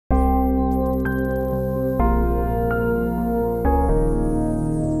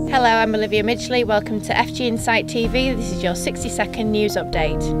I'm Olivia Midgley. Welcome to FGinsight TV. This is your 60-second news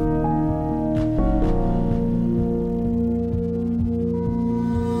update.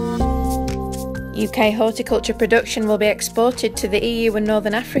 UK horticulture production will be exported to the EU and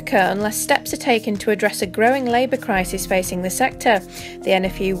Northern Africa unless steps are taken to address a growing labour crisis facing the sector. The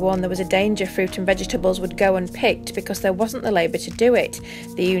NFU warned there was a danger fruit and vegetables would go unpicked because there wasn't the labour to do it.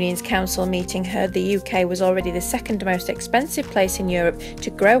 The union's council meeting heard the UK was already the second most expensive place in Europe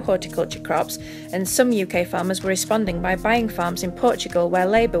to grow horticulture crops, and some UK farmers were responding by buying farms in Portugal where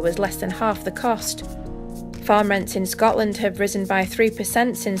labour was less than half the cost. Farm rents in Scotland have risen by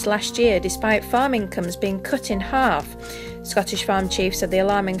 3% since last year, despite farm incomes being cut in half. Scottish farm chiefs said the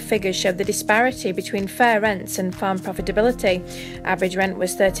alarming figures showed the disparity between fair rents and farm profitability. Average rent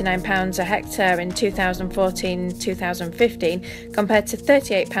was £39 a hectare in 2014-2015, compared to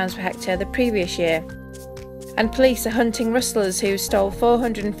 £38 per hectare the previous year. And police are hunting rustlers who stole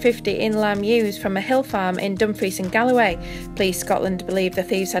 450 in-lamb ewes from a hill farm in Dumfries and Galloway. Police Scotland believe the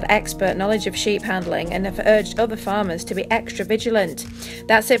thieves had expert knowledge of sheep handling and have urged other farmers to be extra vigilant.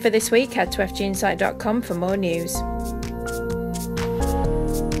 That's it for this week. Head to FGinsight.com for more news.